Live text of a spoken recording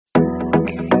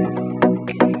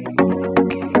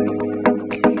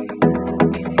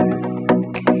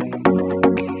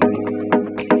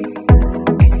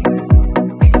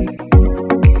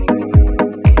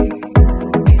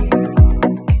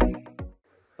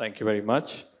Thank you very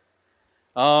much.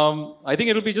 I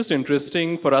think it'll be just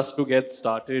interesting for us to get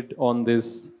started on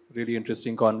this really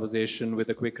interesting conversation with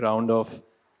a quick round of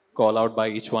call out by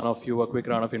each one of you, a quick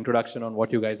round of introduction on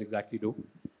what you guys exactly do.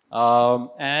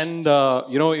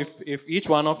 If each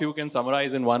one of you can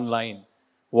summarize in one line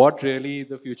what really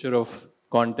the future of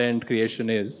content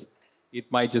creation is,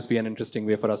 it might just be an interesting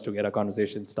way for us to get a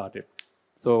conversation started.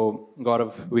 So,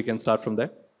 Gaurav, we can start from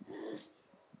there.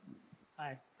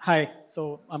 Hi.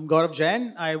 So I'm Gaurav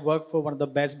Jain. I work for one of the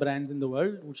best brands in the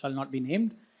world, which shall not be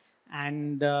named.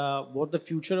 And what the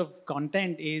future of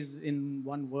content is, in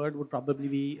one word, would probably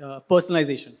be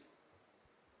personalization.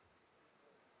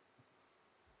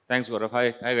 Thanks, Gaurav.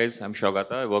 Hi guys. I'm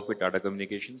Saugata. I work with Tata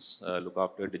Communications, look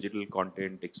after digital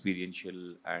content,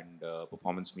 experiential, and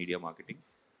performance media marketing.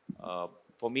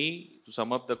 For me, to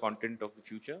sum up the content of the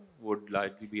future, would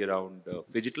likely be around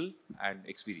digital and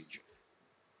experiential.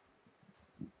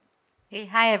 Hey,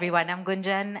 hi everyone. I'm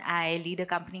Gunjan. I lead a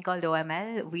company called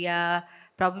OML. We are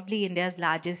probably India's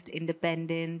largest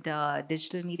independent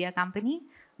digital media company.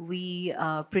 We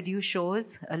produce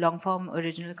shows, long-form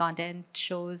original content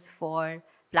shows for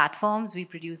platforms. We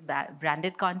produce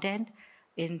branded content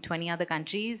in 20 other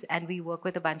countries, and we work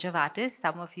with a bunch of artists,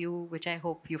 some of you, which I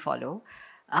hope you follow.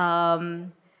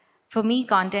 For me,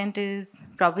 content is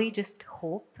probably just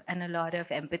hope and a lot of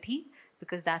empathy,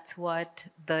 because that's what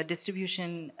the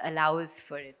distribution allows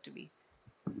for it to be.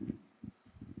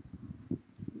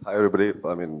 Hi everybody.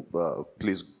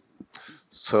 Please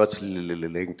search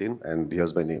LinkedIn, and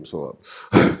here's my name. So,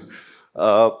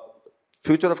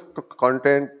 future of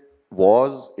content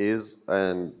was, is,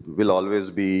 and will always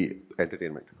be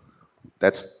entertainment.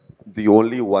 That's the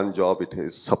only one job it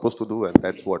is supposed to do, and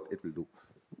that's what it will do.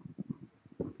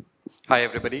 Hi,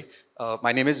 everybody.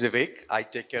 My name is Vivek. I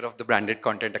take care of the branded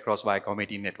content across Viacom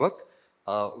 18 network.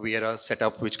 We are a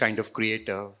setup which kind of create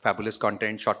fabulous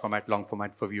content, short format, long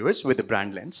format for viewers with the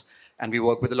brand lens. And we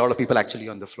work with a lot of people actually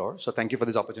on the floor. So thank you for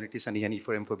this opportunity, Sunny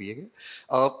for info being.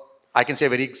 I can say a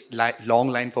very long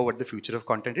line for what the future of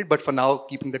content is. But for now,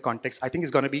 keeping the context, I think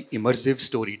it's going to be immersive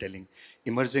storytelling.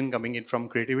 Immersive coming in from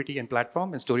creativity and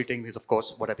platform. And storytelling is, of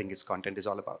course, what I think is content is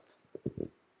all about.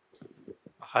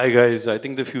 Hi guys, I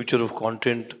think the future of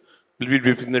content will be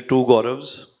between the two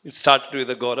Gauravs. It started with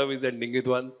a Gaurav, is ending with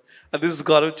one. And this is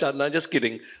Gaurav Chandna, just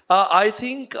kidding. I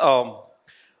think,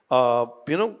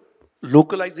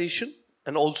 localization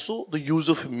and also the use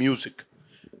of music.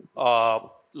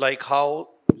 Like how,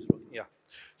 yeah.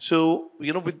 So,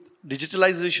 with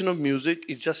digitalization of music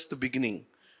is just the beginning.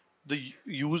 The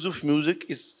use of music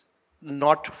is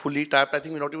not fully tapped. I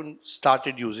think we're not even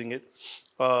started using it.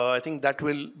 I think that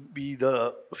will be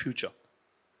the future.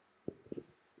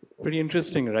 Pretty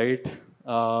interesting, right?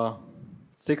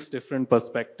 6 different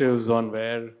perspectives on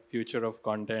where future of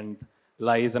content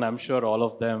lies, and I'm sure all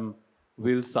of them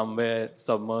will somewhere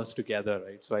submerge together,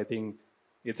 right? So I think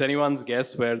it's anyone's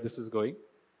guess where this is going.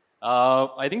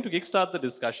 I think to kickstart the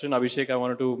discussion, Abhishek, I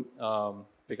wanted to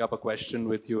pick up a question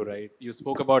with you, right? You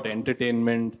spoke about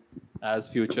entertainment as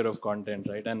future of content,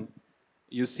 right? And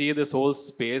you see this whole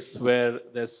space where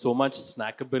there's so much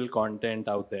snackable content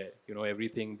out there,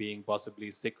 everything being possibly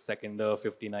 6-seconder,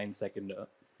 59-seconder.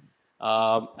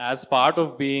 As part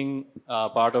of being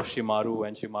part of Shemaroo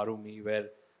and ShemarooMe, where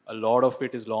a lot of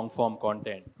it is long-form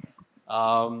content,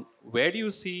 where do you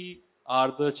see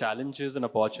are the challenges and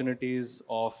opportunities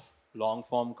of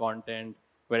long-form content,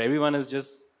 where everyone is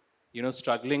just,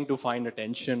 struggling to find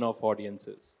attention of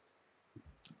audiences?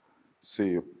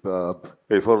 See,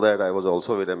 before that, I was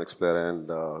also with MX Player and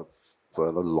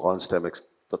launched MX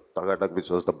Tata,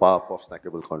 which was the BAP of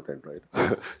snackable content, right?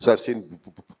 So I've seen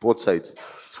both sides.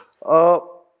 The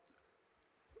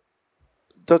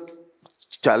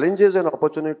challenges and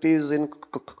opportunities in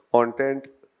content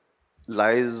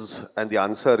lies, and the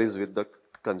answer is with the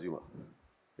consumer.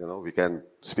 We can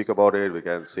speak about it. We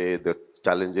can say the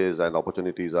challenges and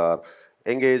opportunities are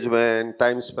engagement,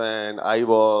 time span,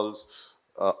 eyeballs,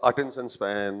 attention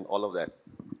span, all of that.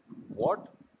 What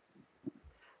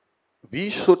we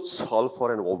should solve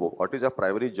for, and what is our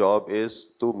primary job,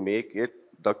 is to make it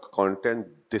the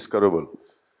content discoverable.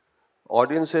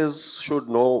 Audiences should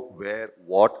know where,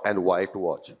 what, and why to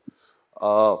watch.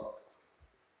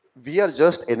 We are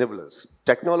just enablers.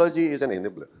 Technology is an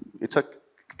enabler. It's a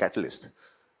catalyst.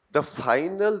 The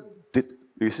final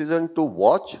decision to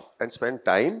watch and spend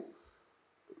time,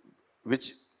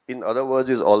 which in other words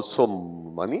is also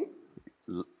money,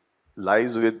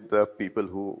 lies with the people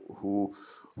who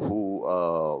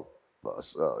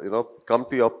come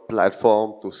to your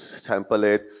platform to sample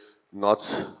it, not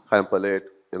sample it.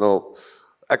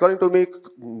 According to me,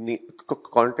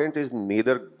 content is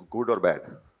neither good or bad.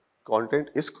 content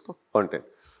is content.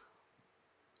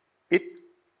 It,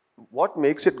 what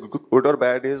makes it good or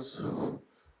bad is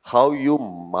how you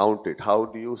mount it, how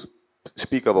do you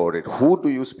speak about it, who do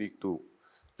you speak to.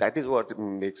 That is what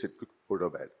makes it good or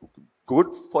bad.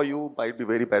 Good for you might be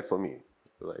very bad for me,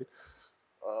 right?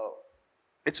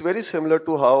 It's very similar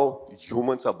to how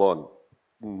humans are born.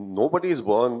 Nobody is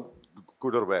born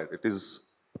good or bad. It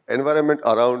is environment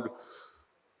around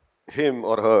him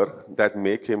or her that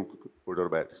make him good or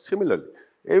bad. Similarly,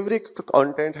 every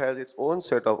content has its own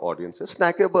set of audiences.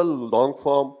 Snackable, long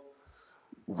form.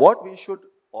 What we should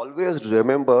always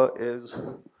remember is,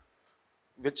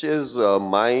 which is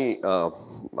my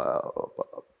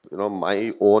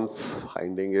own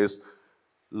finding is,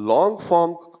 long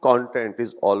form content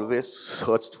is always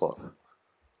searched for.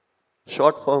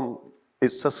 Short form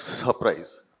is a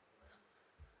surprise.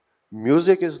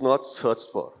 Music is not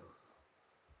searched for.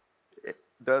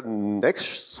 The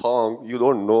next song, you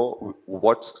don't know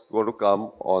what's going to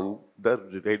come on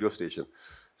the radio station.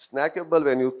 Snackable,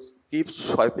 when you keep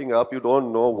swiping up, you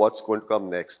don't know what's going to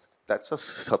come next. That's a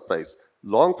surprise.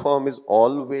 Long form is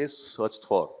always searched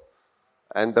for.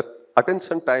 And the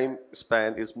attention time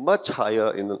span is much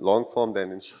higher in long form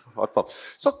than in short form.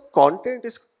 So content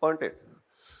is content.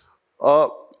 Uh,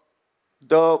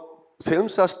 the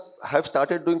films have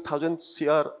started doing 1,000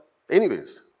 CR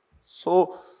anyways.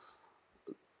 So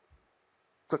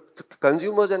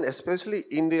consumers and especially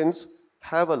Indians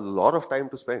have a lot of time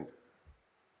to spend.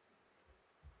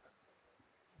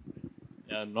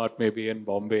 Yeah, not maybe in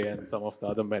Bombay and some of the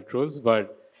other metros,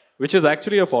 but which is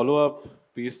actually a follow-up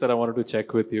piece that I wanted to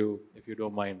check with you, if you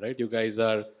don't mind, right? You guys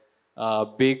are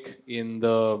big in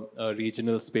the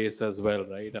regional space as well,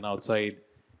 right? And outside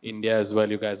India as well,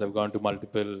 you guys have gone to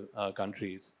multiple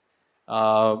countries.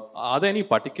 Are there any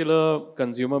particular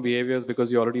consumer behaviors,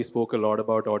 because you already spoke a lot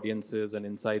about audiences and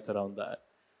insights around that?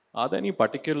 Are there any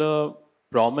particular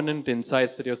prominent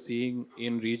insights that you're seeing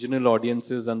in regional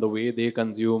audiences and the way they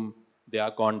consume their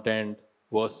content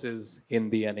versus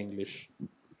Hindi and English?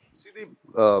 See,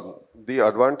 the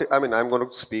advantage, I mean, I'm going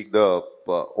to speak the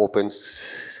open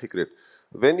secret.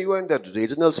 When you are in the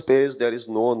regional space, there is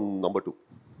no number two.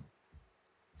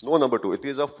 No number two. It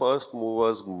is a first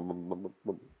movers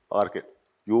market.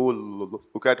 You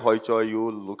look at Hoichoi,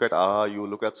 you look at AHA, you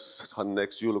look at Sun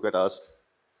Next, you look at us.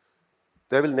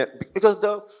 There will because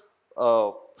the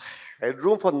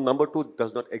headroom for number two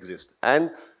does not exist.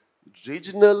 And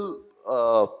regional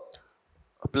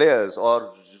players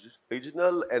or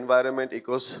regional environment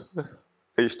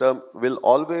ecosystem will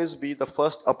always be the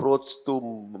first approach to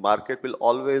market, will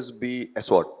always be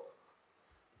SWOT.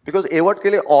 Because AWOT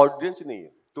के लिए audience ही नहीं है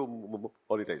to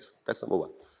monetize. That's number one.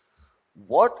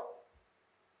 What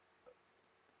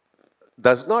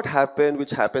does not happen,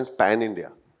 which happens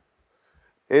pan-India,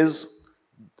 is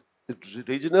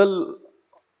regional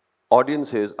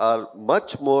audiences are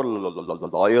much more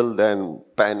loyal than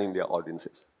pan-India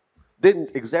audiences. They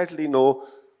exactly know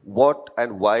what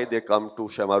and why they come to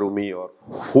ShemarooMe or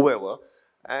whoever,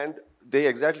 and they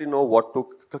exactly know what to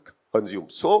consume.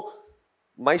 So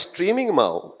my streaming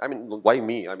MAU, I mean, why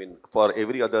me? I mean, for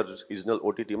every other regional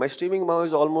OTT, my streaming MAU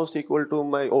is almost equal to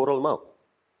my overall MAU,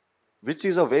 which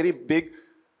is a very big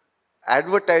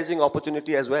advertising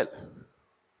opportunity as well.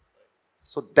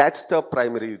 So that's the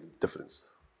primary difference.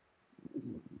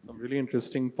 Some really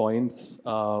interesting points.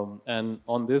 And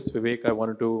on this, Vivek, I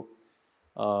wanted to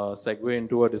segue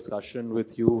into a discussion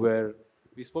with you where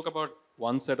we spoke about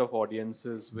one set of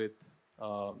audiences with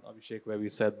Abhishek, where we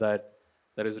said that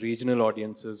there is regional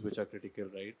audiences which are critical,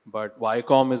 right? But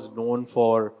Viacom is known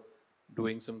for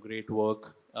doing some great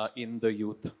work in the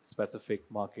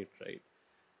youth-specific market, right?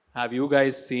 Have you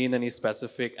guys seen any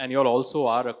specific, and you all also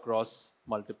are across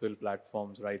multiple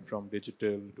platforms, right, from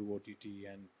digital to OTT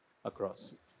and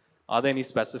across. Are there any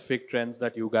specific trends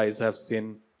that you guys have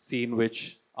seen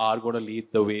which are going to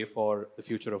lead the way for the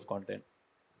future of content?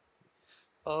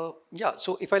 Yeah,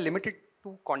 so if I limit it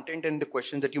to content and the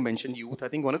question that you mentioned, youth, I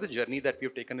think one of the journey that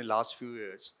we've taken in the last few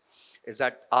years is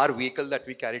that our vehicle that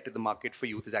we carry to the market for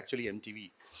youth is actually MTV.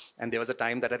 And there was a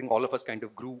time that I think all of us kind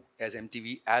of grew as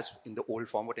MTV, as in the old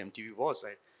form what MTV was,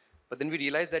 right? But then we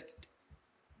realized that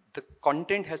the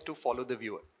content has to follow the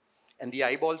viewer. And the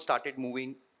eyeball started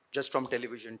moving just from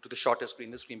television to the shorter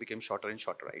screen. The screen became shorter and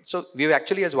shorter, right? So we've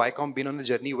actually, as Viacom, been on the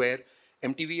journey where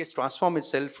MTV has transformed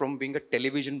itself from being a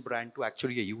television brand to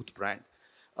actually a youth brand.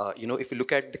 If you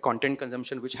look at the content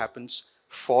consumption which happens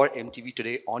for MTV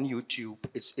today on YouTube,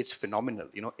 it's phenomenal.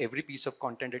 Every piece of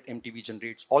content that MTV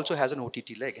generates also has an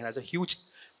OTT leg and has a huge,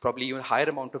 probably even higher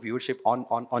amount of viewership on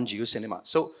Jio Cinema.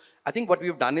 So I think what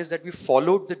we've done is that we've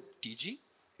followed the TG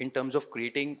in terms of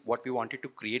creating what we wanted to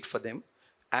create for them.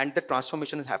 And the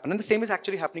transformation has happened. And the same is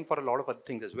actually happening for a lot of other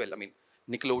things as well. I mean,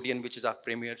 Nickelodeon, which is our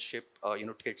premiership,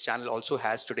 channel, also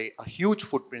has today a huge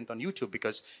footprint on YouTube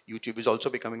because YouTube is also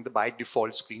becoming the by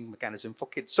default screen mechanism for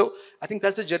kids. So I think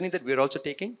that's the journey that we're also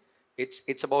taking.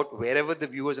 It's about wherever the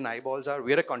viewers and eyeballs are.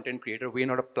 We're a content creator. We're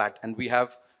not a and we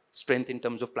have strength in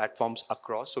terms of platforms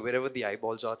across. So wherever the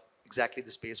eyeballs are, exactly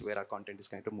the space where our content is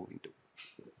kind of moving to.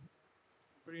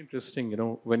 Pretty interesting,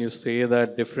 when you say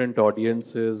that different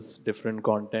audiences, different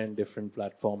content, different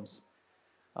platforms,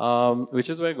 which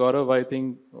is why, Gaurav, I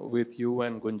think with you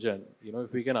and Gunjan,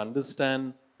 if we can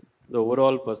understand the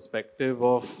overall perspective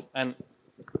of, and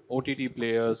OTT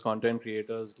players, content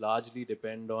creators largely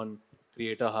depend on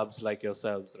creator hubs like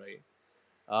yourselves, right?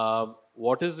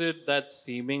 What is it that's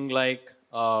seeming like,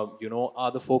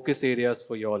 are the focus areas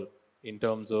for y'all in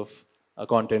terms of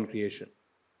content creation?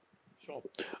 Sure.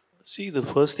 See, the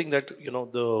first thing that,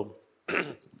 the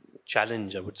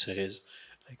challenge, I would say, is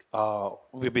like,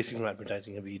 we're basically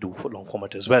advertising and we do for long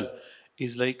format as well,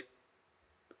 is like,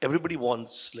 everybody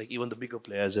wants, like even the bigger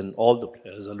players and all the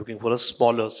players are looking for a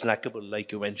smaller, snackable,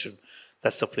 like you mentioned.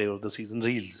 That's the flavor of the season,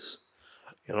 reels,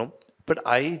 But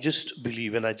I just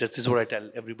believe, and this is what I tell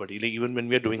everybody, like even when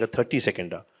we are doing a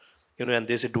 30-seconder, and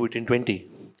they say do it in 20.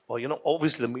 Or,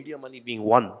 obviously the media money being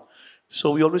one.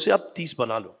 So we always say, आप 30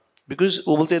 बना लो. Because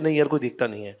वो बोलते हैं नहीं यार कोई देखता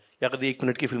नहीं है या अगर 1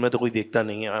 मिनट की फिल्म है तो कोई देखता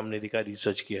नहीं है हमने देखा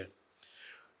रिसर्च किया है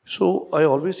सो आई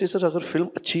ऑलवेज से सर अगर फिल्म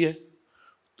अच्छी है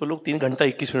तो लोग 3 घंटा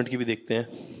 21 मिनट की भी देखते हैं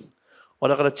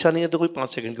और अगर अच्छा नहीं है तो कोई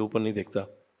 5 सेकंड के ऊपर नहीं देखता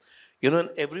एंड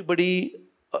एवरीबडी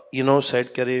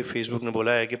सेड करे फेसबुक ने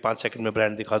बोला है कि 5 सेकंड में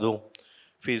ब्रांड दिखा दो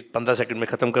फिर 15 सेकंड में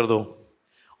खत्म कर दो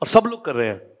और सब लोग कर रहे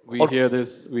हैं We hear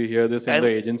this in the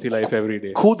agency life every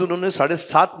day. खुद उन्होंने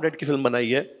 7.5 मिनट की फिल्म बनाई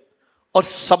है और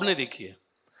सबने देखी है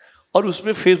और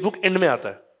उसमें फेसबुक एंड में आता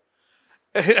है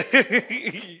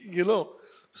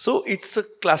so it's a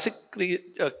classic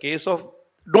case of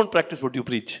don't practice what you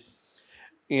preach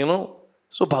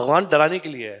सो भगवान डराने के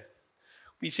लिए है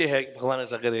पीछे है कि भगवान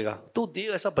ऐसा करेगा तो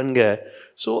देव ऐसा बन गया है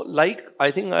so like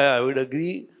I think I would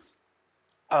agree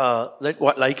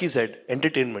like he said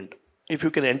entertainment if you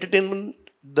can entertainment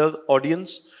the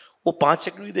audience वो 5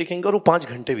 सेकंड भी देखेंगे और वो 5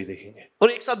 घंटे भी देखेंगे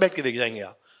और एक साथ बैठ के देख जाएंगे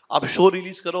आप शो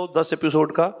रिलीज करो 10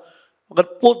 एपिसोड का अगर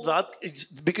बहुत रात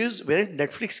because when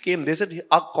Netflix came they said we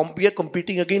are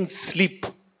competing against sleep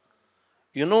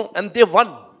and they won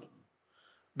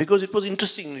because it was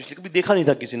interesting कभी देखा नहीं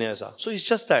था किसी ने ऐसा so it's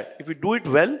just that if you do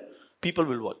it well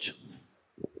people will watch.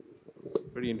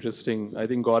 Pretty interesting. I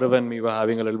think Gaurav and me were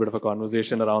having a little bit of a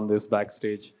conversation around this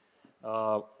backstage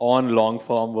on long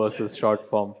form versus short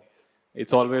form.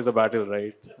 It's always a battle,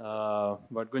 right?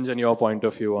 But Gunjan, your point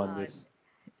of view on this?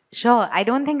 Sure. I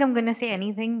don't think I'm going to say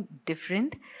anything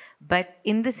different, but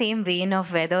in the same vein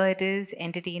of whether it is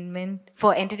entertainment,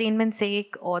 for entertainment's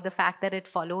sake, or the fact that it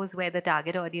follows where the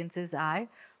target audiences are,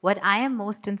 what I am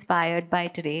most inspired by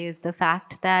today is the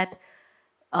fact that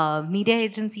media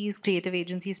agencies, creative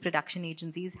agencies, production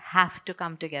agencies have to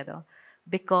come together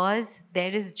because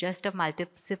there is just a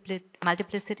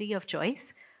multiplicity of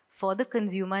choice for the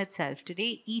consumer itself.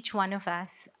 Today, each one of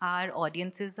us are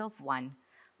audiences of one.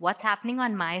 What's happening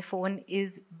on my phone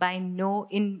is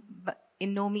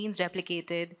in no means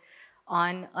replicated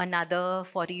on another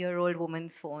 40-year-old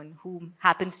woman's phone who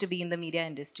happens to be in the media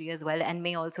industry as well and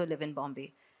may also live in Bombay.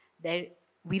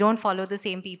 We don't follow the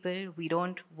same people. We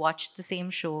don't watch the same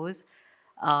shows.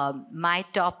 My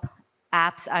top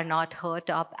apps are not her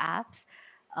top apps.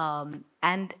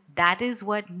 And that is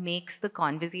what makes the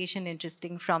conversation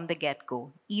interesting from the get-go.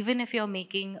 Even if you're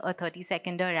making a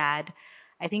 30-seconder ad,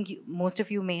 I think most of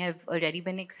you may have already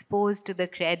been exposed to the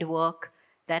cred work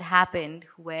that happened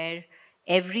where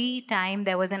every time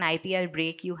there was an IPL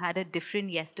break, you had a different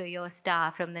yesteryear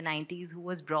star from the 90s who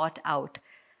was brought out.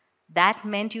 That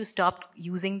meant you stopped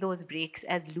using those breaks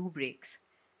as loo breaks,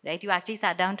 right? You actually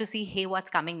sat down to see, hey, what's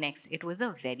coming next? It was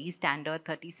a very standard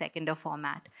 30-seconder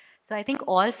format. So I think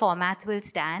all formats will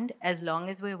stand as long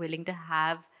as we're willing to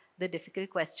have the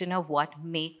difficult question of what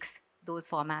makes those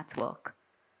formats work.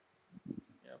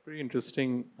 Pretty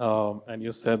interesting. And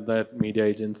you said that media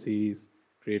agencies,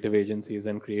 creative agencies,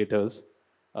 and creators.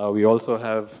 We also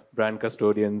have brand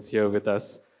custodians here with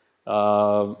us.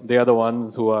 They are the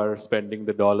ones who are spending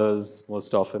the dollars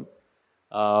most often.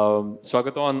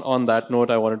 Saugata, on that note,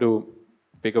 I wanted to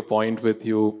pick a point with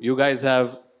you. You guys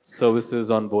have services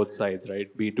on both sides,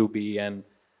 right? B2B and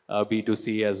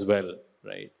B2C as well,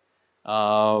 right?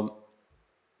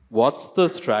 What's the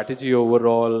strategy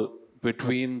overall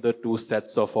between the two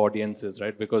sets of audiences,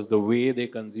 right? Because the way they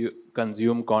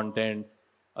consume content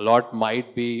A lot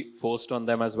might be forced on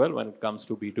them as well when it comes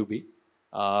to B2B.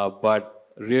 But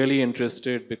really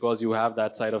interested because you have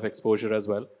that side of exposure as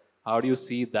well. How do you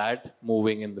see that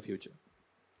moving in the future?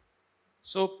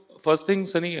 So first thing,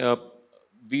 Sunny,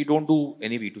 we don't do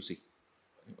any B2C.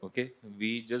 Okay,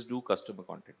 we just do customer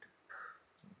content.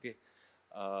 Okay,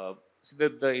 see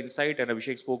the insight, and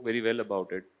Abhishek spoke very well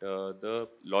about it. The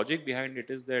logic behind it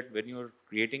is that when you're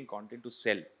creating content to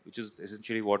sell, which is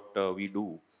essentially what we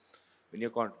do, when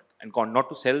you're not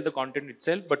to sell the content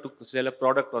itself, but to sell a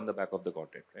product on the back of the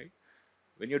content, right?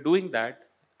 When you're doing that,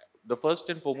 the first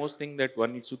and foremost thing that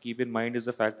one needs to keep in mind is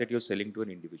the fact that you're selling to an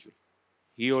individual.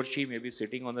 He or she may be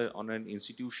sitting on an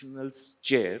institutional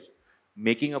chair,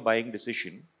 making a buying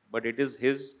decision, but it is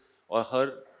his or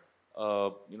her,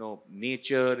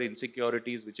 nature,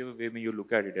 insecurities, whichever way may you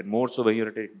look at it, and more so when you're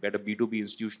at a B2B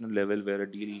institutional level where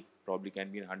a deal probably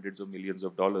can be in hundreds of millions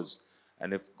of dollars,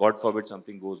 and if God forbid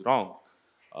something goes wrong,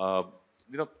 uh,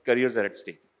 careers are at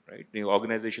stake, right?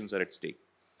 Organizations are at stake.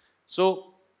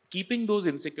 So keeping those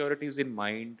insecurities in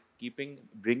mind,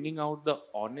 bringing out the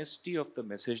honesty of the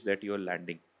message that you're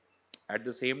landing, at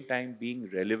the same time being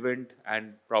relevant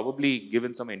and probably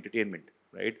given some entertainment,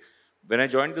 right? When I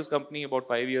joined this company about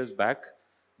 5 years back,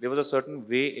 there was a certain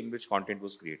way in which content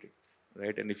was created,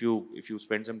 right? And if you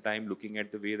spend some time looking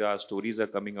at the way our stories are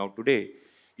coming out today,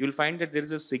 you'll find that there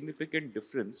is a significant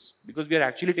difference because we are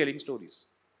actually telling stories,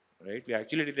 right? We're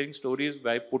actually telling stories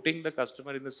by putting the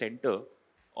customer in the center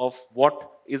of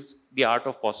what is the art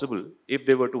of possible if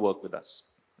they were to work with us,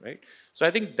 right? So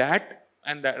I think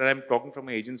and I'm talking from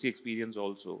my agency experience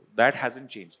also, that hasn't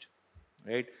changed,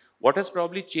 right? What has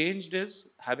probably changed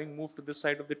is, having moved to this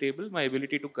side of the table, my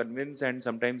ability to convince and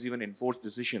sometimes even enforce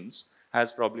decisions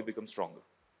has probably become stronger,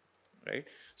 right?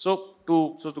 So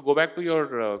to go back to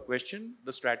your question,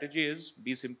 the strategy is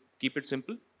keep it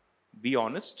simple, be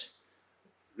honest,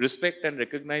 respect and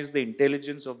recognize the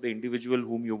intelligence of the individual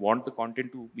whom you want the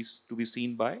content to be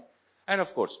seen by, and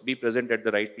of course be present at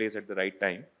the right place at the right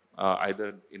time,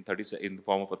 either in the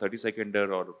form of a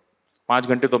 30-seconder or 5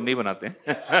 घंटे तो हम नहीं बनाते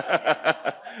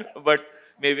हैं but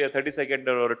maybe a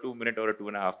 30-seconder or a 2 minute or a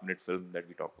 2.5 minute film that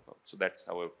we talk about. So that's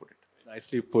how I would put it.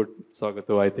 Nicely put,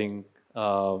 Saugata. I think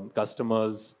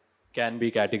customers can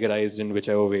be categorized in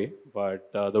whichever way, but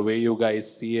the way you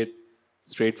guys see it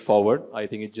straightforward, I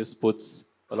think it just puts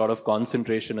a lot of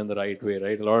concentration in the right way,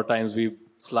 right? A lot of times we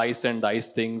slice and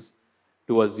dice things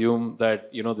to assume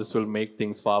that, this will make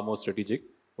things far more strategic,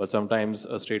 but sometimes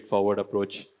a straightforward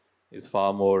approach is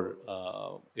far more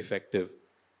effective.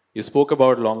 You spoke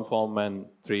about long form and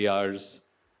 3 hours.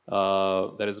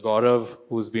 There is Gaurav,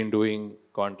 who's been doing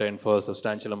content for a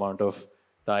substantial amount of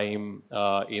time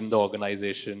in the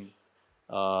organization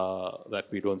that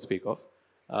we don't speak of.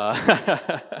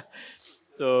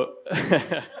 So,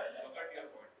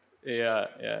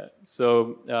 yeah.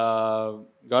 So,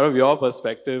 Gaurav, your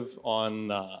perspective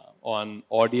on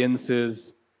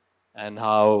audiences and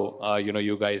how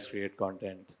you guys create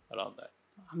content around that.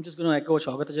 I'm just going to echo what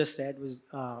Saugata just said.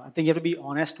 I think you have to be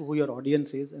honest to who your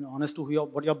audience is and honest to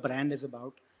what your brand is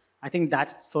about. I think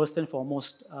that's first and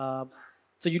foremost.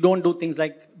 So you don't do things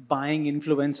like buying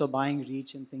influence or buying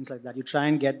reach and things like that. You try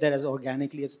and get there as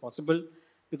organically as possible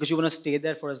because you want to stay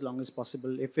there for as long as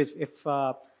possible. If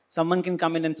someone can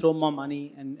come in and throw more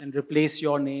money and replace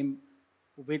your name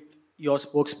with your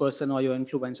spokesperson or your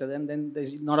influencer, then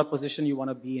there's not a position you want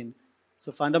to be in.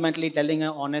 So fundamentally telling an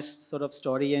honest sort of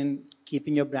story and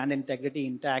keeping your brand integrity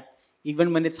intact,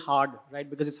 even when it's hard, right?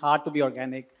 Because it's hard to be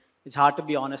organic. It's hard to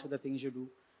be honest with the things you do.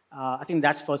 I think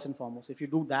that's first and foremost. If you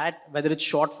do that, whether it's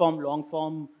short form, long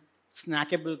form,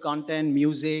 snackable content,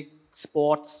 music,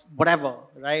 sports, whatever,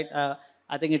 right?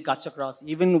 I think it cuts across.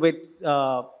 Even with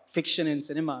fiction in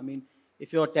cinema, I mean,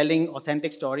 if you're telling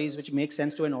authentic stories which make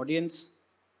sense to an audience,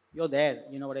 you're there,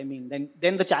 you know what I mean?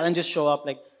 Then the challenges show up,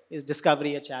 like, is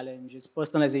discovery a challenge? Is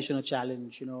personalization a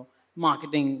challenge?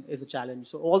 Marketing is a challenge.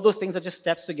 So all those things are just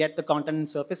steps to get the content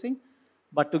surfacing.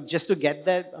 But to get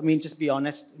there, I mean, just be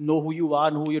honest, know who you are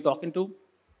and who you're talking to.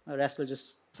 The rest will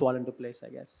just fall into place, I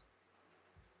guess.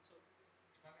 So,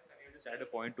 I'll just add a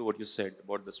point to what you said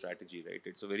about the strategy, right?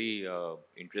 It's a very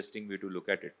interesting way to look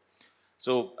at it.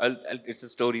 So it's a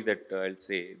story that I'll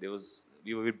say.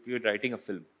 We were writing a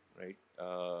film, right?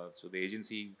 So the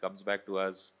agency comes back to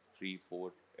us,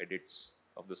 3-4 edits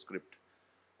of the script,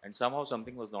 and somehow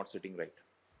something was not sitting right.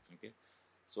 Okay,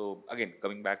 so again,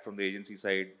 coming back from the agency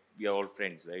side, we are all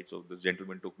friends, right? So this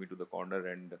gentleman took me to the corner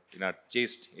and, in a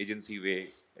chaste agency way,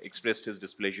 expressed his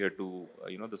displeasure to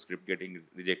the script getting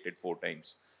rejected 4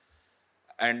 times.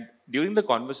 And during the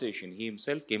conversation, he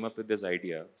himself came up with this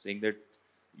idea, saying that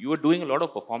You are doing a lot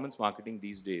of performance marketing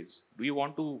these days. Do you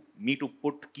want me to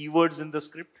put keywords in the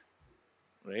script?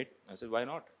 Right? I said, why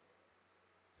not?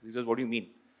 He says, what do you mean?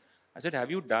 I said, have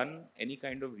you done any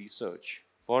kind of research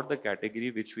for the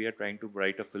category which we are trying to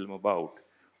write a film about?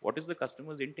 What is the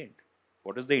customer's intent?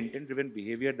 What is the intent-driven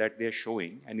behavior that they are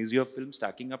showing? And is your film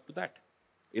stacking up to that?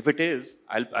 If it is,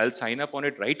 I'll sign up on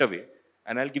it right away,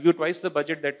 and I'll give you twice the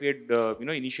budget that we had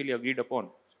initially agreed upon.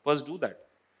 First, do that.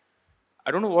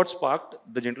 I don't know what sparked.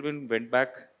 The gentleman went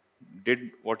back,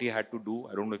 did what he had to do.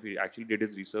 I don't know if he actually did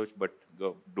his research, but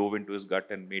dove into his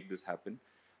gut and made this happen.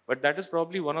 But that is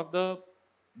probably one of the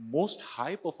most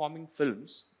high-performing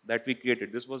films that we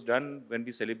created. This was done when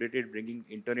we celebrated bringing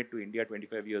internet to India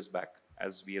 25 years back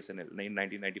as VSNL in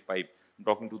 1995. I'm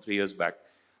talking 2-3 years back.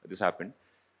 This happened.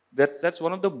 That's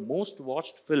one of the most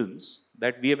watched films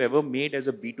that we have ever made as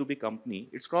a B2B company.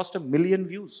 It's crossed 1 million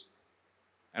views.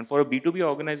 And for a B2B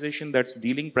organization that's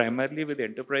dealing primarily with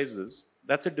enterprises,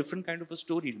 that's a different kind of a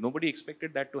story. Nobody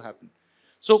expected that to happen.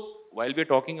 So while we're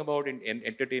talking about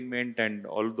entertainment and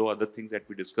all the other things that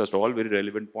we discussed, all very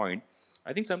relevant point,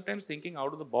 I think sometimes thinking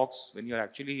out of the box when you're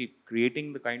actually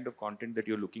creating the kind of content that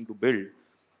you're looking to build,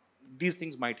 these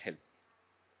things might help.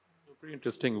 Pretty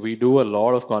interesting. We do a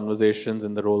lot of conversations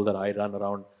in the role that I run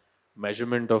around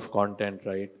measurement of content,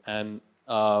 right? And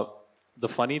the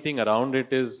funny thing around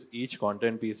it is each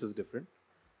content piece is different.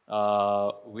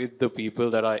 With the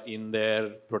people that are in there,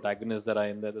 protagonists that are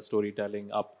in there, the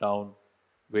storytelling, up, down,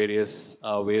 various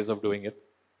ways of doing it.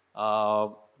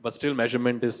 But still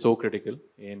measurement is so critical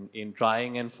in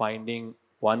trying and finding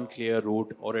one clear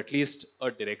route or at least a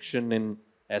direction in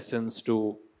essence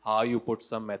to how you put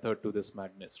some method to this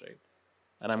madness, right?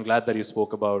 And I'm glad that you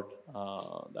spoke about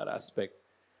that aspect.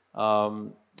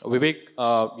 Vivek,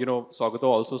 Saugata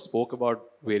also spoke about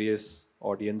various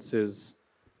audiences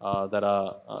that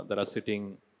are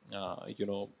sitting,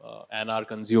 and are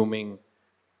consuming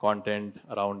content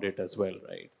around it as well,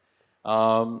 right?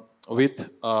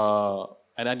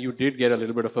 And you did get a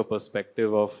little bit of a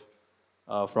perspective of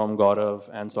from Gaurav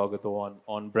and Saugata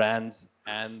on brands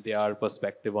and their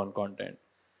perspective on content.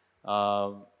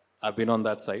 I've been on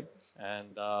that side,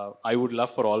 and I would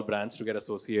love for all brands to get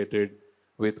associated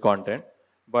with content.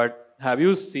 But have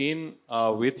you seen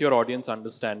with your audience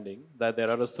understanding that there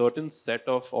are a certain set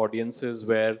of audiences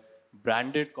where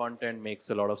branded content makes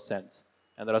a lot of sense,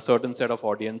 and there are a certain set of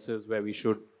audiences where we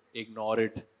should ignore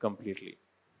it completely?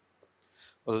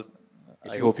 Well,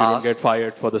 I hope you don't get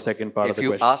fired for the second part of the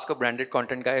question. If you ask a branded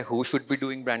content guy who should be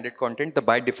doing branded content, the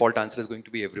by default answer is going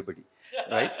to be everybody,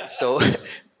 right? So,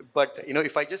 but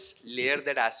if I just layer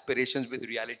that aspirations with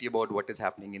reality about what is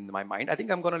happening in my mind, I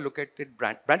think I'm going to look at it.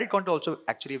 Branded content also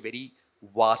actually a very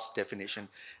vast definition,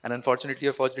 and unfortunately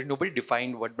or fortunately, nobody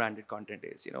defined what branded content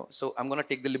is. So I'm going to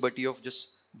take the liberty of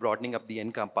just broadening up the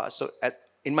encompass. So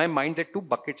in my mind, there are two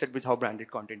buckets at which how branded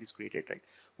content is created, right?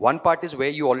 One part is where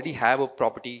you already have a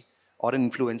property or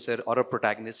an influencer or a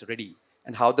protagonist ready,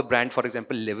 and how the brand, for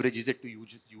example, leverages it to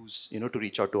use to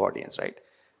reach out to audience, right?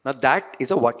 Now that is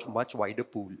a much wider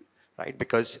pool, right?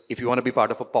 Because if you want to be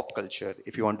part of a pop culture,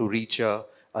 if you want to reach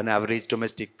an average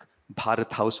domestic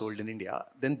Bharat household in India,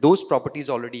 then those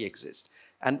properties already exist.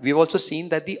 And we've also seen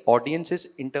that the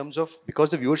audiences, in terms of, because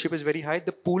the viewership is very high,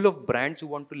 the pool of brands who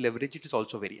want to leverage it is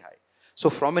also very high. So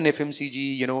from an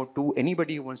FMCG, to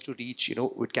anybody who wants to reach,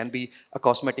 it can be a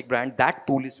cosmetic brand, that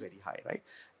pool is very high, right?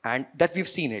 And that we've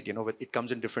seen it, it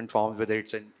comes in different forms, whether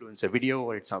it's an influencer video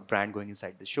or it's a brand going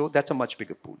inside the show, that's a much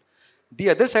bigger pool. The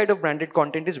other side of branded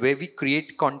content is where we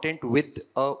create content with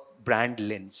a brand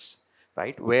lens,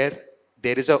 right? Where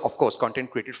there is of course, content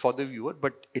created for the viewer,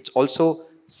 but it's also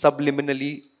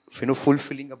subliminally,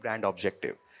 fulfilling a brand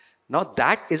objective. Now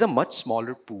that is a much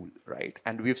smaller pool, right?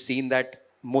 And we've seen that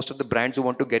most of the brands who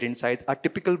want to get inside are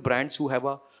typical brands who have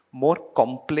a more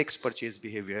complex purchase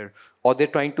behavior, or they're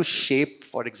trying to shape,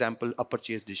 for example, a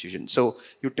purchase decision. So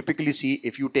you typically see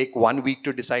if you take 1 week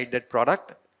to decide that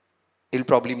product, it'll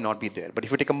probably not be there. But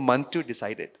if you take a month to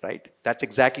decide it, right? That's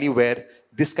exactly where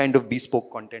this kind of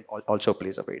bespoke content also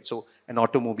plays a weight. So an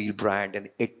automobile brand, an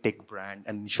edtech brand,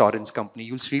 an insurance company,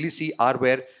 you'll really see are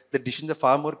where the decisions are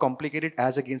far more complicated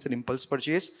as against an impulse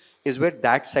purchase, is where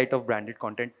that side of branded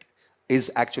content is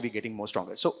actually getting more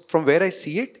stronger. So from where I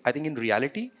see it, I think in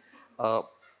reality,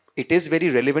 it is very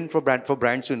relevant for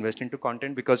brands to invest into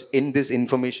content, because in this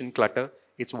information clutter,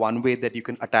 it's one way that you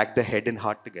can attack the head and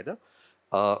heart together.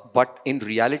 But in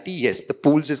reality, yes, the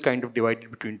pools is kind of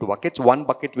divided between two buckets. One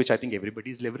bucket, which I think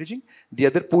everybody is leveraging. The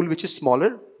other pool, which is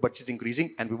smaller, but is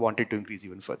increasing, and we want it to increase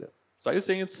even further. So are you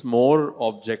saying it's more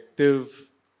objective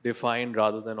defined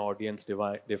rather than audience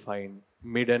defined?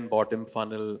 Mid and bottom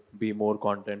funnel be more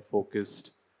content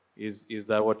focused, Is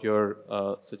that what you're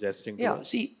suggesting? Yeah,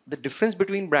 see, the difference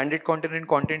between branded content and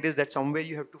content is that somewhere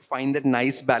you have to find that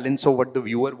nice balance of what the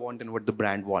viewer wants and what the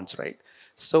brand wants, right?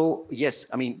 So yes,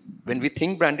 I mean, when we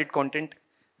think branded content,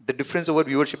 the difference over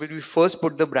viewership is we first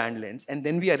put the brand lens and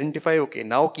then we identify, okay,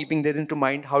 now keeping that into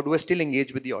mind, how do I still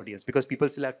engage with the audience? Because people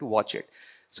still have to watch it.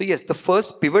 So yes, the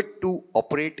first pivot to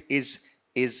operate is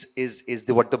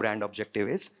what the brand objective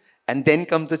is. And then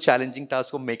comes the challenging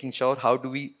task of making sure how do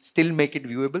we still make it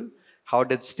viewable? How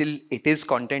does still it is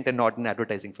content and not an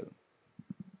advertising film?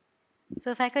 So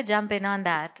if I could jump in on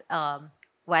that,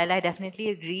 while I definitely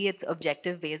agree it's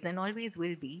objective based and always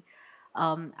will be,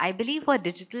 I believe what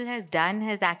digital has done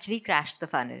has actually crashed the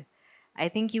funnel. I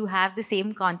think you have the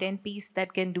same content piece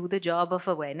that can do the job of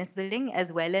awareness building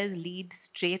as well as lead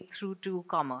straight through to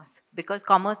commerce, because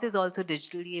commerce is also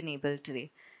digitally enabled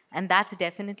today. And that's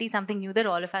definitely something new that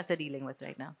all of us are dealing with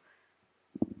right now.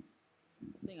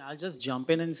 I think I'll just jump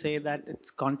in and say that it's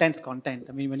content's content.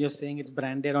 I mean, when you're saying it's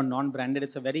branded or non-branded,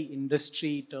 it's a very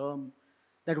industry term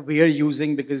that we're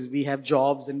using because we have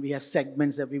jobs and we have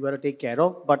segments that we got to take care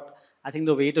of. But I think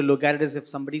the way to look at it is if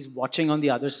somebody's watching on the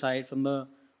other side from the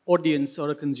audience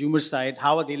or a consumer side,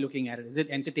 how are they looking at it? Is it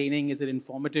entertaining? Is it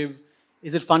informative?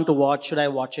 Is it fun to watch? Should I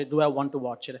watch it? Do I want to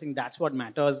watch it? I think that's what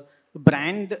matters. The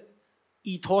brand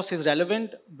ethos is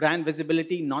relevant, brand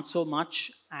visibility not so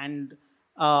much, and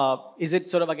is it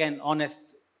sort of, again,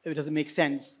 honest? If it doesn't make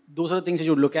sense, those are the things that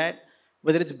you look at.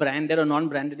 Whether it's branded or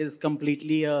non-branded is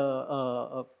completely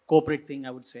a corporate thing,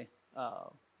 I would say.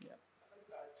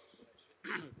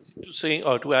 To say,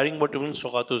 to adding what even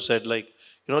Saugata said, like,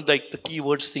 like the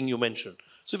keywords thing you mentioned.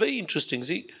 So very interesting.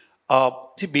 See,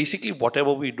 basically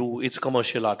whatever we do, it's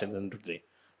commercial art at the end of the day.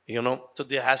 So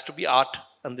there has to be art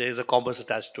and there is a commerce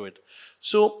attached to it.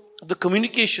 So the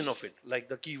communication of it, like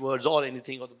the keywords or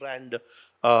anything, or the brand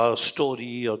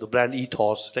story or the brand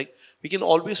ethos, like we can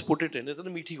always put it in. It's a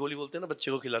मीठी गोली बोलते हैं ना,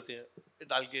 बच्चे को खिलाते हैं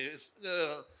डाल के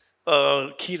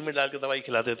खीर में डाल के दवाई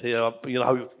खिलाते थे,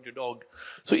 how you feed your dog.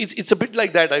 So it's a bit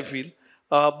like that, I feel.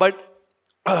 But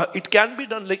it can be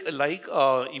done like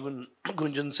even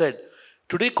Gunjan said.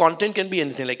 Today content can be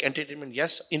anything, like entertainment,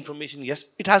 yes, information, yes.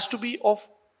 It has to be of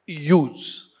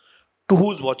use to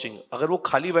who's watching. Agar wo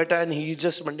khali baita and he's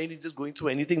just mundane, he's just going through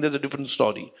anything, there's a different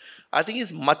story. I think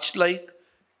it's much like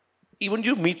even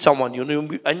you meet someone,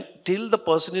 until the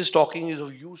person is talking is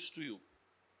of use to you.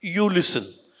 You listen,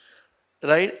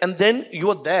 right? And then you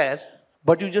are there,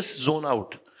 but you just zone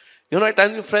out. At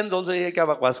times your friends also say, kya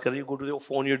bakwas kar rahe? You go to your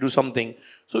phone, you do something.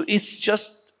 So it's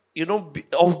just,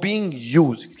 of being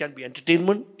used. It can be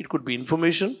entertainment, it could be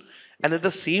information. And at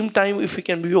the same time, if it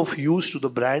can be of use to the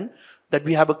brand, that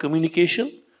we have a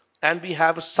communication and we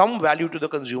have some value to the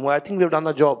consumer, I think we have done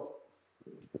our job.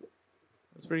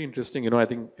 It's very interesting. I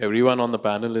think everyone on the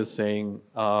panel is saying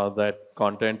that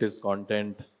content is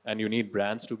content and you need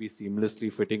brands to be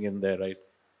seamlessly fitting in there, right?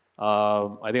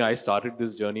 I think I started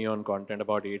this journey on content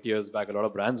about 8 years back. A lot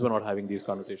of brands were not having these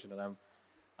conversations, and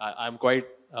I'm quite,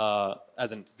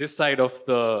 as in this side of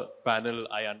the panel,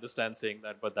 I understand saying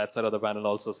that, but that side of the panel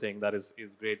also saying that is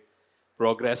great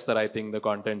progress that I think the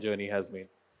content journey has made.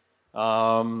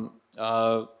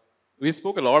 We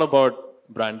spoke a lot about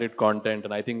branded content,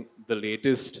 and I think the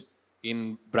latest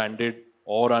in branded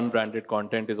or unbranded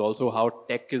content is also how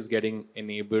tech is getting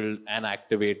enabled and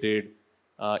activated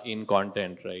in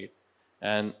content, right?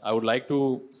 And I would like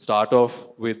to start off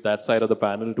with that side of the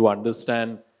panel to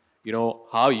understand,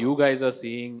 how you guys are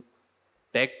seeing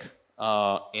tech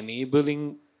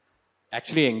enabling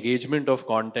actually engagement of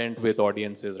content with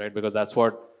audiences, right? Because that's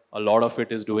what a lot of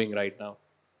it is doing right now.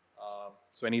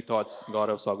 So any thoughts,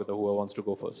 Gaurav, Saugata, whoever wants to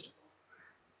go first?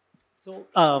 So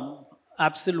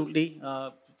absolutely,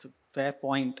 it's a fair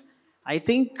point. I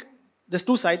think there's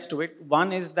two sides to it.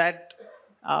 One is that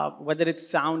whether it's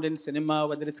sound in cinema,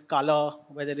 whether it's color,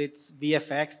 whether it's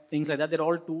VFX, things like that, they're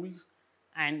all tools.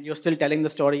 And you're still telling the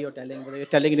story you're telling, whether you're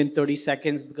telling it in 30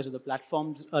 seconds because of the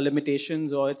platform's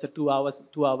limitations or it's a 2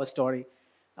 hour story.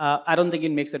 I don't think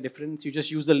it makes a difference. You just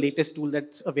use the latest tool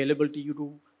that's available to you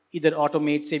to either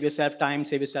automate, save yourself time,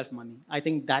 save yourself money. I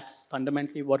think that's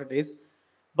fundamentally what it is.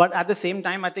 But at the same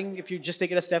time, I think if you just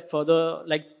take it a step further,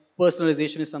 like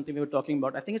personalization is something we were talking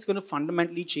about. I think it's going to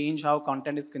fundamentally change how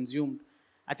content is consumed.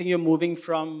 I think you're moving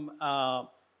from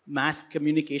mass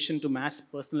communication to mass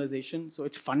personalization. So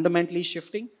it's fundamentally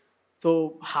shifting.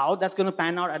 So how that's going to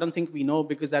pan out, I don't think we know,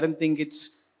 because I don't think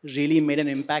it's really made an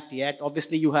impact yet.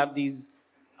 Obviously, you have these,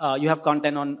 you have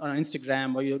content on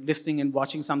Instagram, or you're listening and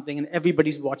watching something, and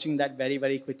everybody's watching that very,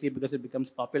 very quickly because it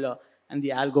becomes popular, and the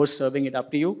algo is serving it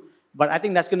up to you. But I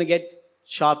think that's going to get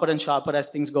sharper and sharper as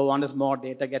things go on, as more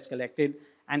data gets collected.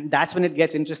 And that's when it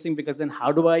gets interesting, because then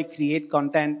how do I create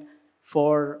content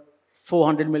for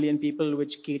 400 million people,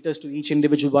 which caters to each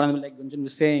individual one, like Gunjan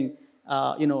was saying,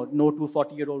 no two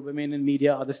 40-year-old women in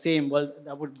media are the same. Well,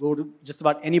 that would go to just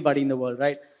about anybody in the world,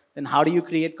 right? Then how do you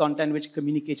create content which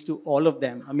communicates to all of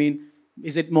them? I mean,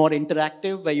 is it more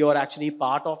interactive where you're actually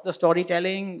part of the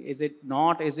storytelling? Is it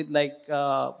not? Is it like,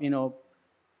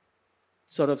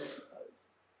 sort of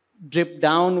drip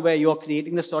down where you're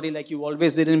creating the story like you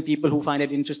always did, and people who find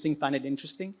it interesting find it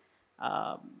interesting?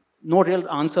 No real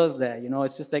answers there.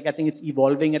 It's just like, I think it's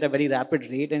evolving at a very rapid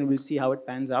rate, and we'll see how it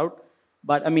pans out.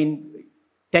 But I mean,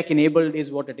 tech enabled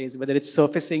is what it is, whether it's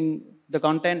surfacing the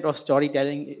content or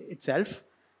storytelling itself.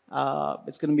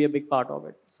 It's going to be a big part of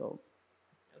it. So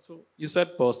you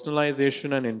said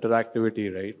personalization and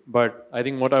interactivity, right? But I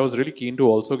think what I was really keen to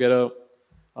also get a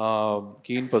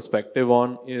keen perspective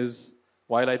on is,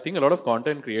 while I think a lot of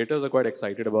content creators are quite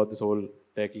excited about this whole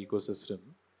tech ecosystem,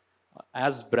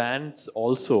 as brands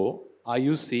also, are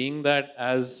you seeing that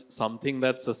as something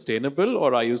that's sustainable,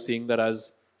 or are you seeing that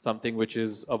as something which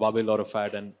is a bubble or a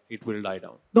fad and it will die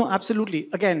down? No, absolutely.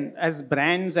 Again, as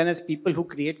brands and as people who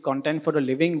create content for a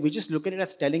living, we just look at it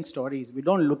as telling stories. We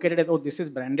don't look at it as, oh, this is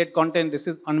branded content, this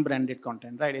is unbranded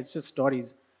content, right? It's just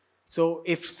stories. So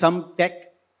if some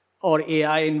tech or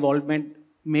AI involvement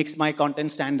makes my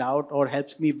content stand out or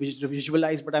helps me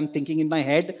visualize what I'm thinking in my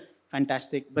head,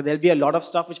 fantastic. But there'll be a lot of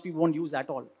stuff which we won't use at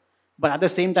all. But at the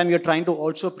same time, you're trying to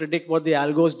also predict what the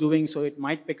algo is doing, so it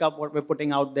might pick up what we're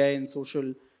putting out there in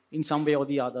social in some way or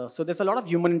the other. So there's a lot of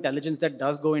human intelligence that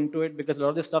does go into it, because a lot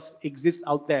of this stuff exists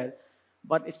out there.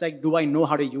 But it's like, do I know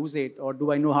how to use it, or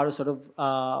do I know how to sort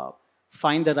of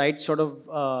find the right sort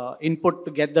of input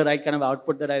to get the right kind of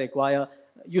output that I require?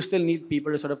 You still need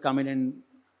people to sort of come in and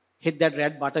hit that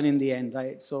red button in the end,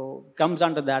 right? So it comes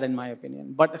down to that, in my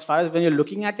opinion. But as far as when you're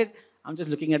looking at it, I'm just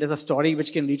looking at it as a story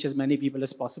which can reach as many people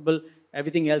as possible.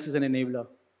 Everything else is an enabler.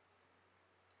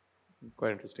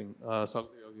 Quite interesting.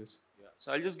 Saugata, your views? Yeah.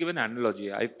 So I'll just give an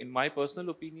analogy. In my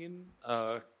personal opinion,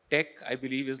 tech, I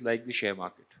believe, is like the share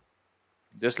market.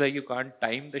 Just like you can't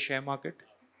time the share market,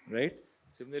 right?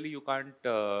 Similarly, you can't,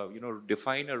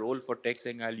 define a role for tech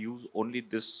saying I'll use only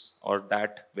this or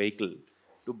that vehicle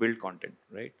to build content,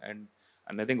 right? And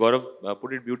I think Gaurav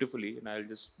put it beautifully, and I'll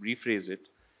just rephrase it.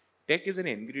 Tech is an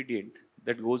ingredient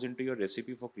that goes into your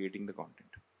recipe for creating the content,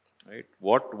 right?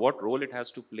 What role it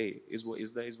has to play is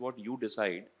what you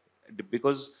decide,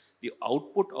 because the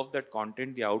output of that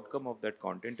content, the outcome of that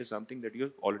content is something that you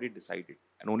have already decided,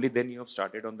 and only then you have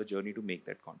started on the journey to make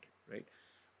that content, right?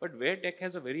 But where tech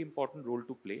has a very important role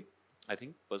to play, I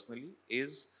think personally,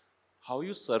 is how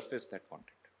you surface that content,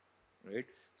 right?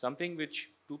 Something which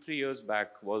 2-3 years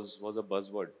back was a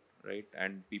buzzword, right?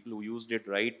 And people who used it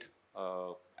right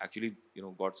actually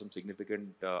got some significant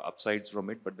upsides from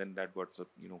it, but then that got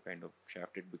kind of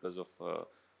shafted because of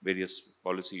various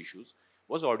policy issues,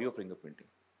 was audio fingerprinting,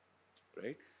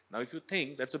 right? Now if you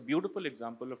think, that's a beautiful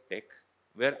example of tech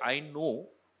where I know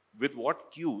with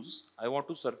what cues I want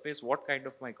to surface what kind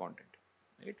of my content,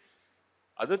 right?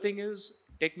 Other thing is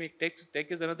tech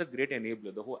is another great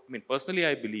enabler. Personally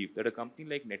I believe that a company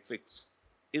like Netflix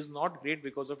is not great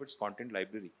because of its content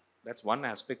library. That's one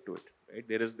aspect to it, right?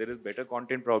 There is better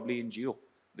content probably in Jio.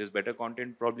 There's better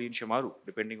content probably in Shemaroo,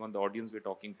 depending on the audience we're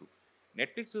talking to.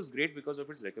 Netflix is great because of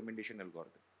its recommendation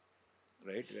algorithm,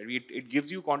 right? It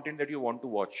gives you content that you want to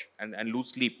watch and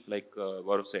lose sleep, like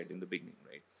Gaurav said in the beginning,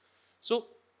 right? So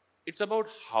it's about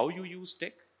how you use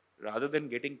tech rather than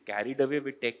getting carried away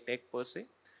with tech per se.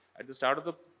 At the start of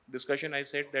the discussion, I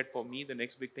said that for me, the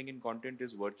next big thing in content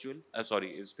is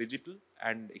is digital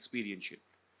and experiential.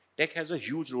 Tech has a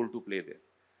huge role to play there.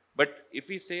 But if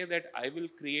we say that I will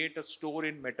create a store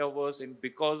in metaverse, and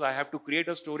because I have to create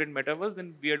a store in metaverse,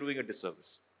 then we are doing a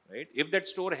disservice, right? If that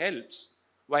store helps,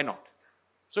 why not?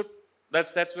 So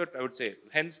that's what I would say.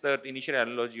 Hence the initial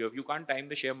analogy of, you can't time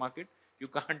the share market, you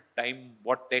can't time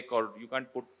what tech, or you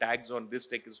can't put tags on this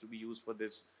tech is to be used for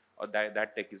this, or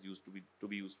that tech is used to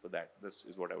be used for that. This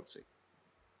is what I would say.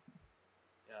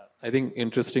 Yeah, I think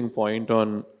interesting point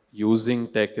on using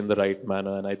tech in the right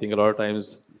manner, and I think a lot of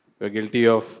times we're guilty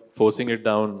of forcing it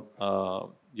down,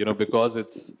 because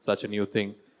it's such a new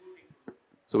thing.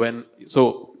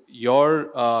 So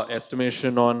your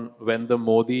estimation on when the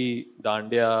Modi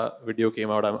Dandiya video came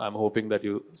out, I'm hoping that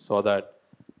you saw that.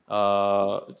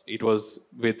 It was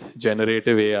with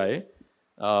generative AI.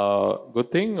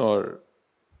 Good thing, or?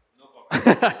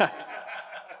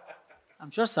 I'm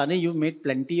sure, Sunny, you've made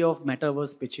plenty of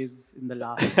metaverse pitches in the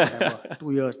last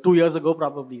 2 years. 2 years ago,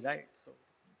 probably, right? So.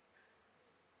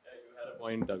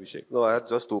 point, Abhishek. No, I had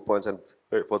just 2 points, and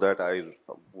for that, I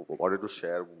wanted to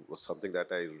share was something that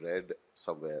I read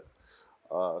somewhere.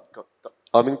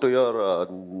 Coming to your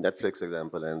Netflix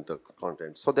example and the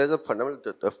content, so there's a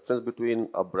fundamental difference between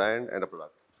a brand and a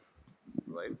product,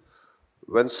 right?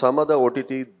 When some other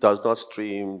OTT does not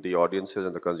stream, the audiences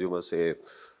and the consumers say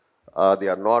they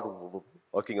are not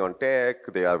working on tech,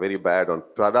 they are very bad on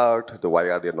product, why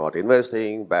are they not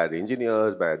investing, bad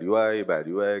engineers, bad UI, bad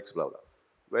UX, blah, blah.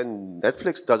 When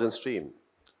Netflix doesn't stream,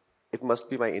 it must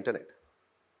be my internet.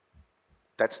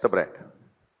 That's the brand.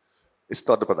 It's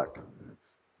not the product.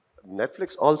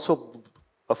 Netflix also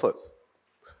offers.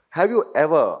 Have you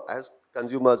ever, as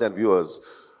consumers and viewers,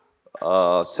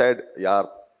 said, "Yaar,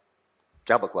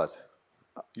 kya bakwas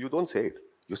hai?" You don't say it.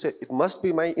 You say, "It must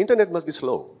be my internet must be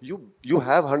slow. You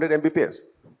have 100 Mbps,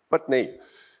 but nahi."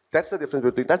 That's the difference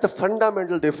between. That's the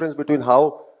fundamental difference between how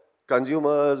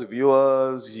consumers,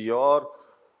 viewers, your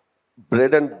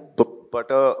bread and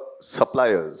butter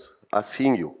suppliers are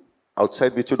seeing you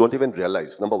outside, which you don't even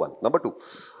realize. Number one. Number two.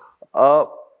 Uh,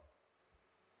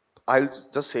 I'll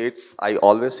just say it. I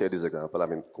always say this example. I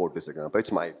mean, quote this example.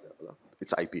 It's my example.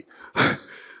 It's IP.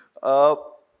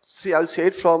 See, I'll say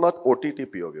it from an OTT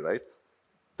POV, right?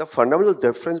 The fundamental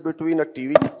difference between a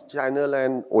TV channel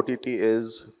and OTT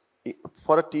is,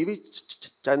 for a TV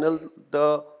channel,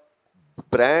 the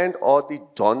brand or the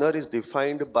genre is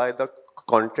defined by the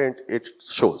content it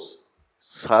shows.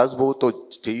 सास बहू तो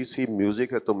TC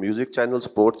music है तो music channel,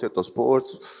 sports है तो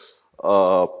sports,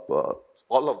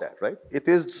 all of that, right? It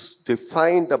is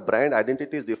defined, the brand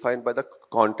identity is defined by the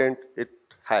content it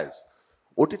has.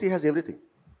 OTT has everything.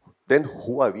 Then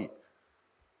who are we?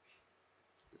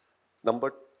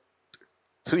 Number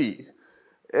three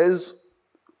is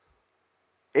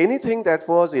anything that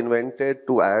was invented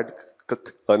to add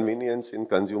convenience in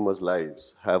consumers'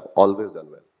 lives have always done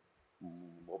well.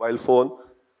 Mobile phone,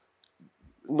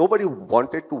 nobody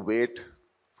wanted to wait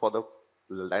for the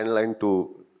landline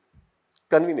to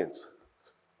convenience.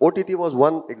 OTT was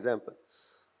one example.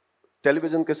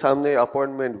 Television ke samne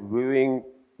appointment, viewing,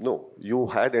 no, you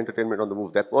had entertainment on the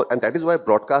move. And that is why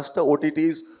broadcaster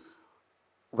OTTs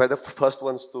were the first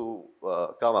ones to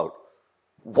come out.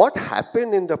 What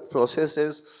happened in the process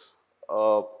is,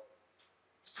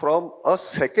 from a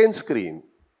second screen,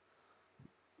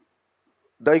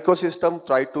 the ecosystem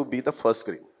tried to be the first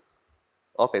screen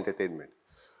of entertainment.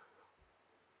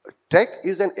 Tech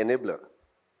is an enabler.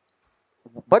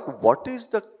 But what is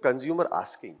the consumer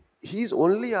asking? He's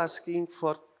only asking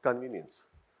for convenience.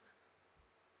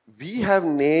 We have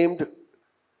named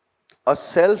a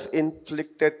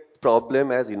self-inflicted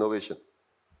problem as innovation.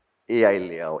 AI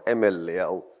layout, ML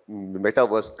layout,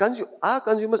 metaverse. Are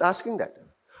consumers asking that?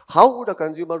 How would a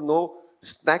consumer know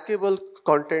snackable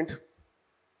content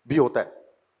bhi hota hai?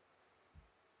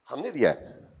 Humne diya hai.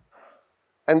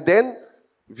 And then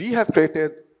we have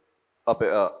created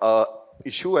a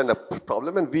issue and a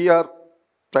problem, and we are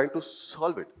trying to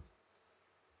solve it.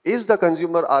 Is the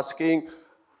consumer asking?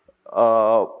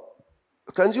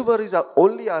 Consumer is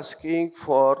only asking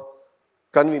for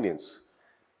convenience.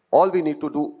 All we need to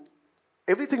do,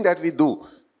 everything that we do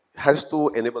has to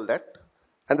enable that.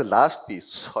 And the last piece,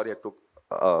 sorry I took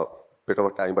a bit of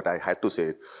a time, but I had to say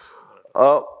it.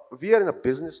 We are in a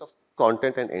business of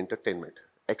content and entertainment.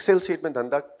 Excel sheet mein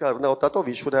dhanda karna hota to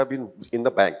we should have been in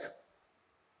the bank.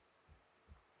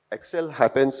 Excel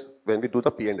happens when we do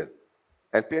the P&L.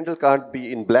 And P&L can't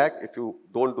be in black if you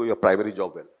don't do your primary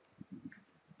job well.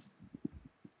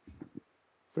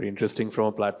 Very interesting from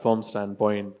a platform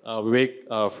standpoint.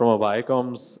 Vivek, from a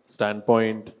Viacom's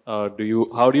standpoint, how do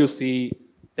you see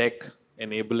tech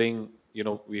enabling,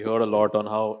 we heard a lot on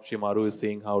how Shemaroo is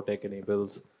seeing how tech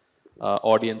enables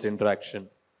audience interaction.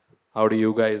 How do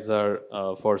you guys are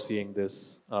foreseeing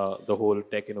this, the whole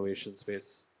tech innovation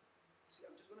space?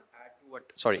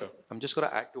 I'm just going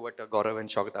to add to what Gaurav and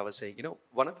Saugata was saying.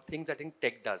 One of the things I think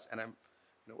tech does, and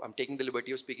I'm taking the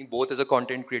liberty of speaking both as a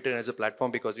content creator and as a platform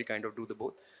because we kind of do the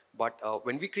both. But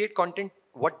when we create content,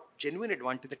 what genuine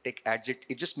advantage the tech adds,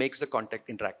 it just makes the content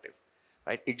interactive,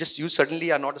 right? You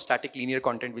suddenly are not a static linear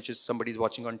content, which is somebody's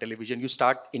watching on television. You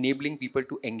start enabling people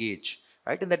to engage,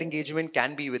 right? And that engagement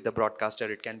can be with the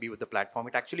broadcaster, it can be with the platform,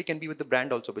 it actually can be with the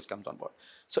brand also, which comes on board.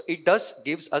 So it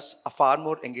gives us a far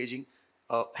more engaging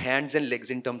hands and legs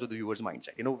in terms of the viewer's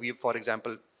mindset. We, for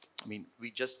example,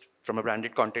 we just, from a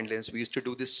branded content lens, we used to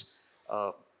do this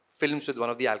films with one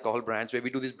of the alcohol brands where we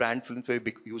do these brand films where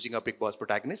we're using our Big Boss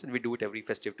protagonist, and we do it every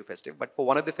festive to festive. But for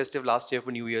one of the festive last year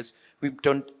for New Year's, we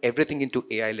turned everything into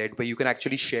AI-led, where you can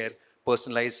actually share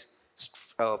personalized,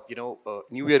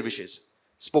 New Year wishes.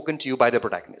 spoken to you by the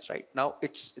protagonist, right? Now,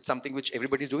 it's something which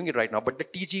everybody's doing it right now, but the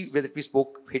TG that we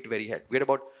spoke hit very hard. We had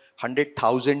about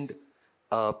 100,000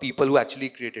 people who actually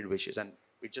created wishes, and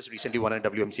we just recently won a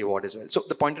WMC award as well. So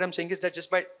the point that I'm saying is that just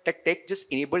by tech just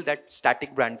enabled that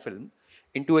static brand film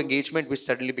into engagement, which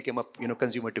suddenly became a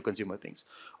consumer to consumer things.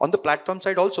 On the platform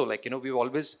side also, like we've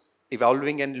always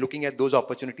evolving and looking at those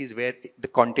opportunities where the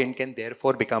content can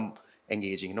therefore become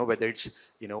engaging, whether it's,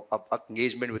 a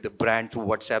engagement with the brand through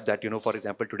WhatsApp that, for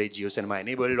example, today JioCinema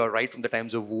enabled, or right from the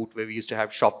times of Woot where we used to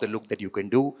have shop the look that you can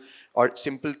do, or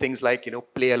simple things like,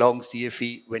 play along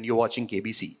CFE when you're watching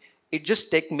KBC. It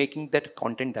just take making that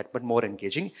content that much more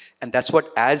engaging. And that's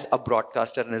what, as a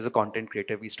broadcaster and as a content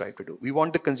creator, we strive to do. We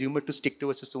want the consumer to stick to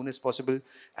us as soon as possible.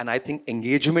 And I think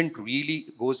engagement really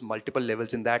goes multiple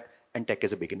levels in that, and tech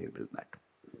is a big enabler in that.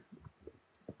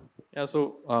 Yeah,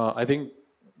 so I think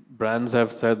brands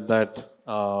have said that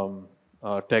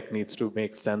tech needs to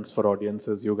make sense for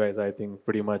audiences. You guys, I think,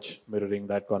 pretty much mirroring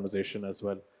that conversation as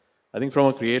well. I think from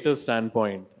a creator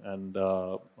standpoint, and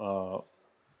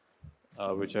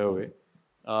whichever way,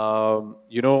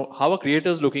 how are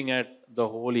creators looking at the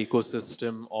whole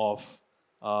ecosystem of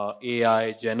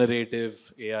AI,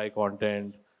 generative AI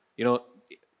content?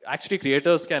 Actually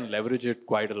creators can leverage it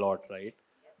quite a lot, right?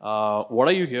 What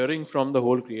are you hearing from the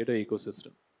whole creator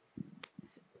ecosystem?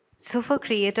 So for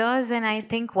creators, and I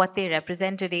think what they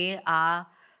represent today are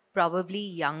probably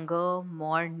younger,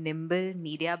 more nimble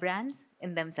media brands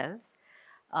in themselves.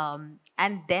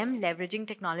 And them leveraging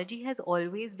technology has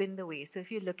always been the way. So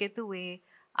if you look at the way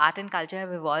art and culture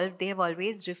have evolved, they have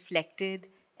always reflected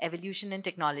evolution in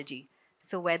technology.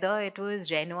 So whether it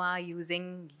was Renoir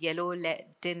using yellow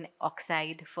lead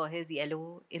oxide for his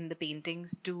yellow in the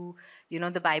paintings, to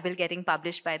the Bible getting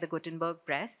published by the Gutenberg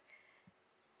press,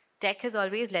 tech has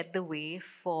always led the way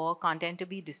for content to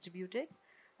be distributed.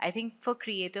 I think for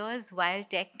creators, while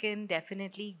tech can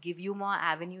definitely give you more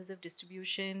avenues of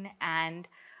distribution and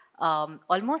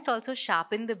almost also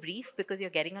sharpen the brief because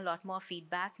you're getting a lot more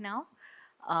feedback now,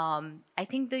 I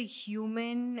think the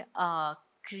human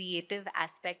creative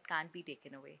aspect can't be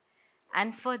taken away.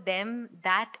 And for them,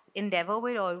 that endeavor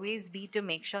will always be to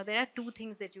make sure there are two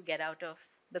things that you get out of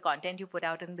the content you put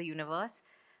out in the universe.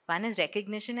 One is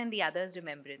recognition and the other is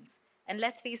remembrance. And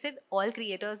let's face it, all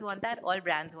creators want that, all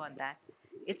brands want that.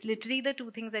 It's literally the two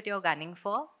things that you're gunning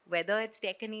for, whether it's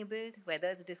tech-enabled, whether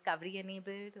it's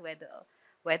discovery-enabled,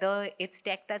 whether it's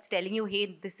tech that's telling you,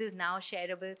 hey, this is now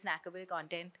shareable, snackable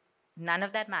content. None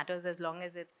of that matters as long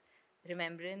as it's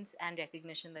remembrance and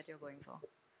recognition that you're going for.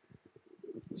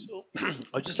 So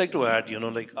I'd just like to add,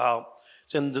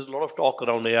 since there's a lot of talk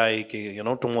around AI,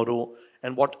 tomorrow,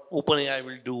 and what OpenAI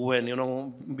will do, and,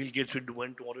 Bill Gates will do,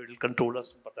 and tomorrow it will control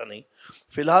us, pata nahi.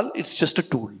 Filhal, it's just a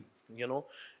tool,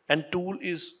 and tool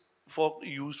is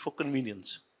used for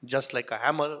convenience, just like a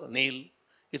hammer, a nail,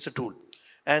 it's a tool.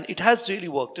 And it has really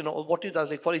worked, what it does,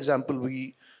 like, for example,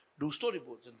 we do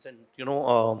storyboards and send,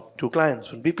 to clients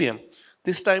from BPM.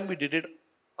 This time we did it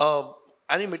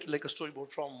animated like a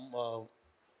storyboard from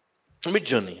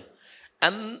Mid-Journey.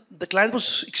 And the client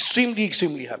was extremely,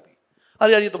 extremely happy.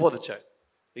 Arya, ye to bahut acha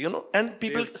hai. And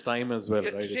people... Saves time as well,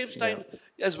 right? It saves time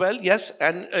as well, yes.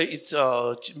 And it's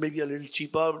maybe a little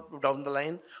cheaper down the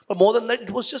line. But more than that,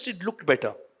 it looked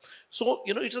better. So,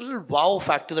 it's a little wow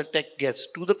factor that tech gets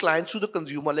to the clients, to the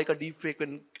consumer, like a deep fake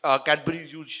when Cadbury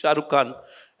used Shah Rukh Khan.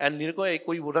 And, koi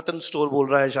Ratan store bol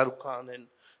raha hai Shah Rukh Khan.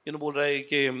 And, bol raha hai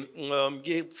ke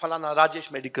ye falana Rajesh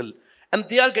Medical. And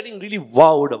they are getting really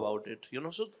wowed about it,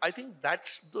 So I think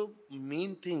that's the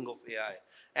main thing of AI.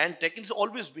 And tech has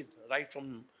always been, right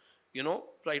from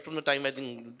the time I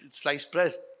think it's sliced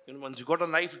bread. Once you got a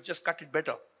knife, you just cut it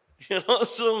better.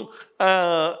 So,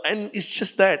 and it's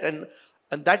just that.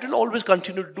 And that will always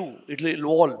continue to do. It will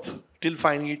evolve till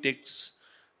finally it takes,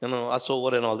 us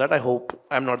over and all that. I hope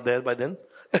I'm not there by then.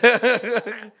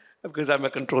 Because I'm a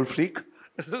control freak.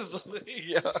 So,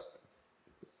 yeah.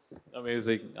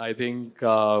 Amazing. I think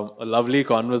a lovely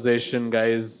conversation,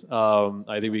 guys.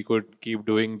 I think we could keep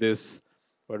doing this,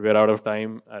 but we're out of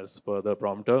time as per the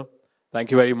prompter.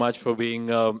 Thank you very much for being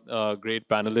a great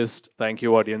panelist. Thank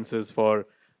you, audiences, for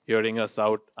hearing us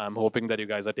out. I'm hoping that you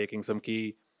guys are taking some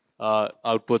key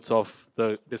outputs of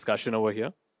the discussion over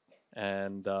here.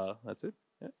 And that's it.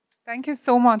 Yeah. Thank you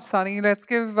so much, Sunny. Let's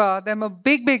give them a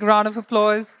big, big round of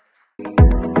applause.